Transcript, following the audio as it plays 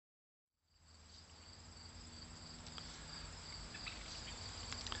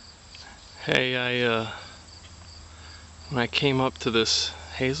Hey, when I came up to this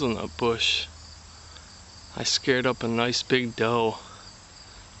hazelnut bush, I scared up a nice big doe,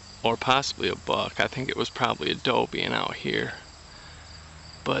 or possibly a buck. I think it was probably a doe being out here.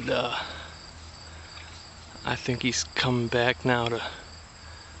 But I think he's coming back now to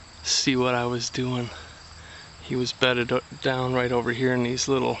see what I was doing. He was bedded down right over here in these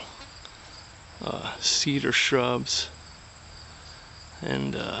little cedar shrubs,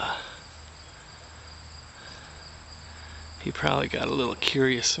 and he probably got a little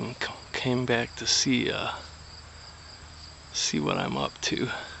curious and came back to see what I'm up to.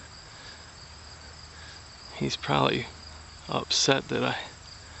 He's probably upset that I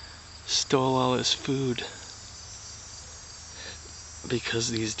stole all his food,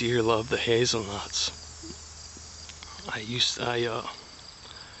 because these deer love the hazelnuts. I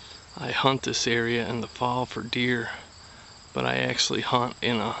hunt this area in the fall for deer, but I actually hunt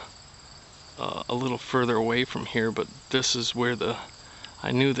in a little further away from here. But this is where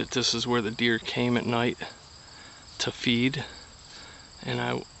I knew that this is where the deer came at night to feed,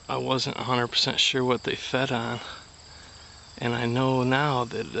 and I wasn't 100% sure what they fed on. And I know now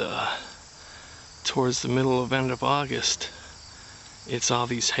that towards the middle of end of August, it's all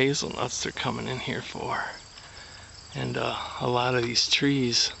these hazelnuts they're coming in here for. And a lot of these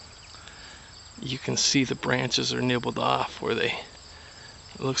trees, you can see the branches are nibbled off where it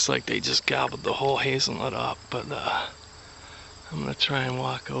looks like they just gobbled the whole hazelnut up. But I'm gonna try and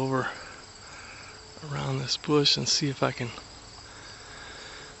walk over around this bush and see if I can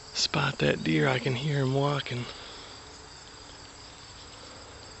spot that deer. I can hear him walking,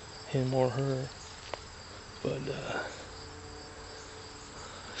 him or her. But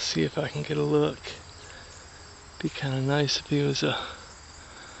see if I can get a look. Be kind of nice if he was a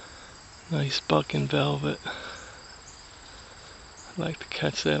nice buck in velvet. I'd like to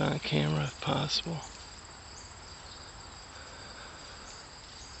catch that on camera if possible.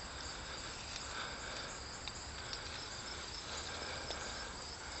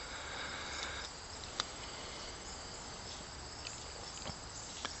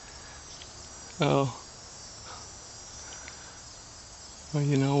 Oh, well,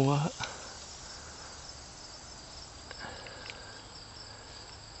 you know what?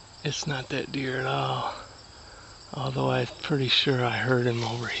 It's not that deer at all, although I'm pretty sure I heard him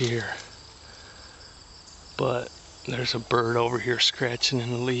over here. But there's a bird over here scratching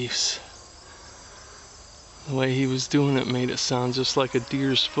in the leaves. The way he was doing it made it sound just like a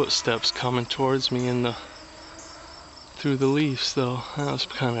deer's footsteps coming towards me through the leaves, though. That was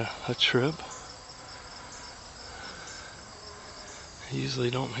kind of a trip. I usually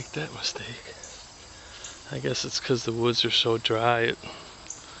don't make that mistake. I guess it's because the woods are so dry, it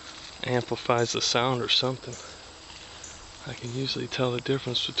amplifies the sound or something. I can usually tell the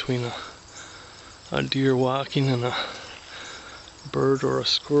difference between a deer walking and a bird or a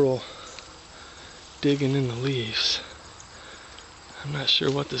squirrel digging in the leaves. I'm not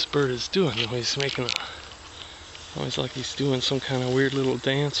sure what this bird is doing though. He's making always like he's doing some kind of weird little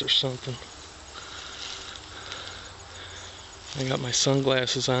dance or something. I got my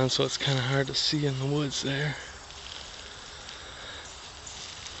sunglasses on, so it's kind of hard to see in the woods there.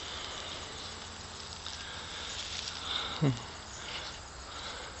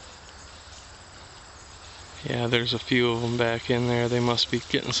 Yeah, there's a few of them back in there. They must be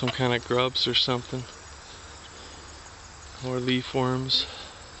getting some kind of grubs or something. Or leaf worms.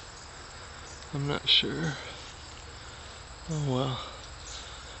 I'm not sure. Oh well.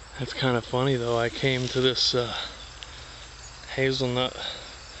 That's kind of funny though. I came to this hazelnut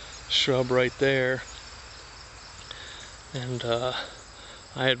shrub right there, and I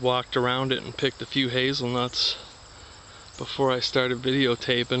had walked around it and picked a few hazelnuts before I started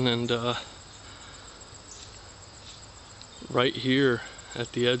videotaping, and right here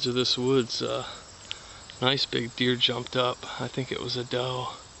at the edge of this woods, nice big deer jumped up. I think it was a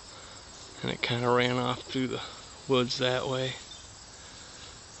doe, and it kind of ran off through the woods that way.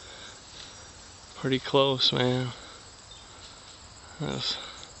 Pretty close, man. That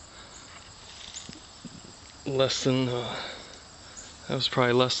was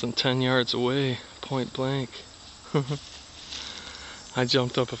probably less than 10 yards away, point blank. I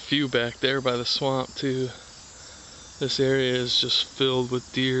jumped up a few back there by the swamp too. This area is just filled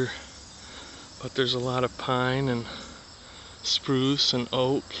with deer, but there's a lot of pine and spruce and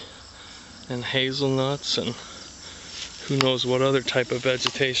oak and hazelnuts and who knows what other type of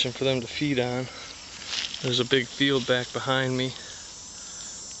vegetation for them to feed on. There's a big field back behind me,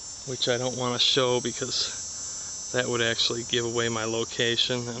 which I don't want to show because that would actually give away my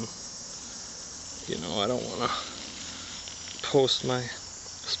location, and you know, I don't want to post my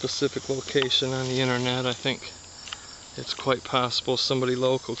specific location on the internet, I think it's quite possible somebody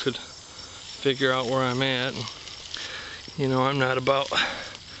local could figure out where I'm at. And, you know, I'm not about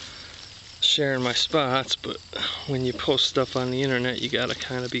sharing my spots, but when you post stuff on the internet, you gotta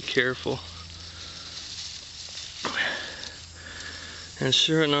kind of be careful. And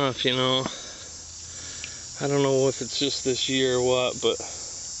sure enough, you know, I don't know if it's just this year or what, but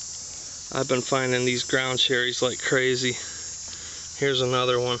I've been finding these ground cherries like crazy. Here's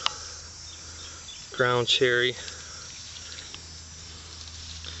another one, ground cherry.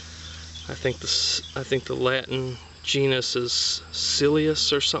 I think the Latin genus is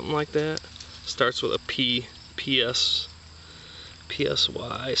Cilius or something like that. Starts with a P, PS,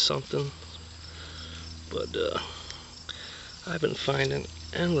 PSY something. But I've been finding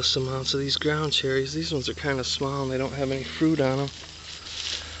endless amounts of these ground cherries. These ones are kind of small and they don't have any fruit on them.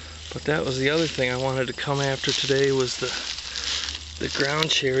 But that was the other thing I wanted to come after today, was the ground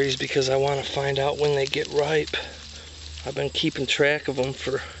cherries, because I want to find out when they get ripe. I've been keeping track of them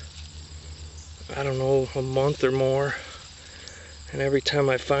for, I don't know, a month or more, and every time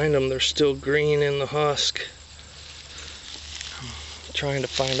I find them, they're still green in the husk. I'm trying to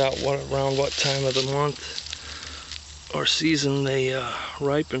find out around what time of the month or season they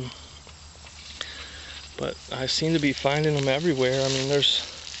ripen. But I seem to be finding them everywhere. I mean, there's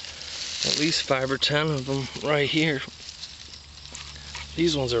at least 5 or 10 of them right here.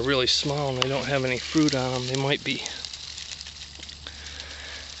 These ones are really small and they don't have any fruit on them. They might be,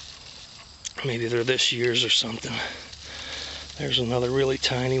 maybe they're this year's or something. There's another really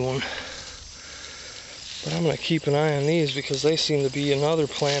tiny one. But I'm going to keep an eye on these because they seem to be another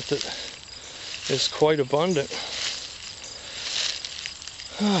plant that is quite abundant.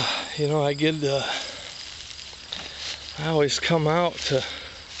 You know, I always come out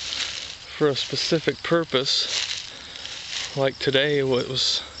for a specific purpose. Like today, it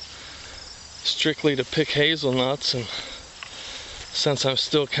was strictly to pick hazelnuts, and since I'm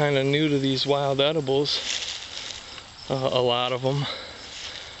still kind of new to these wild edibles, a lot of them,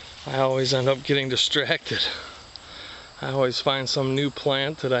 I always end up getting distracted. I always find some new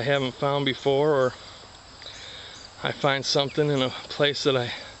plant that I haven't found before, or I find something in a place that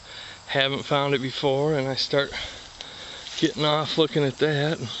I haven't found it before, and I start getting off looking at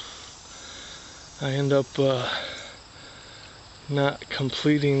that, and I end up not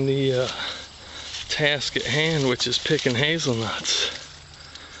completing the task at hand, which is picking hazelnuts.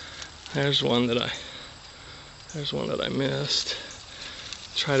 There's one that I missed.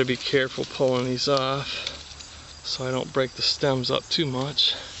 Try to be careful pulling these off so I don't break the stems up too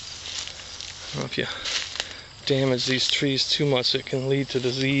much. I don't know, if you damage these trees too much, it can lead to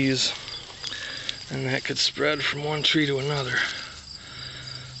disease, and that could spread from one tree to another.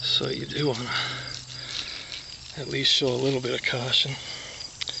 So you do want to at least show a little bit of caution.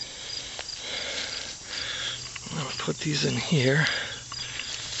 I'm going to put these in here,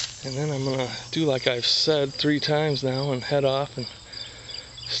 and then I'm going to do like I've said 3 times now and head off and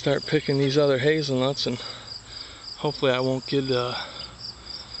start picking these other hazelnuts, and hopefully I won't get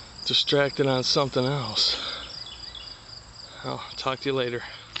distracted on something else. I'll talk to you later.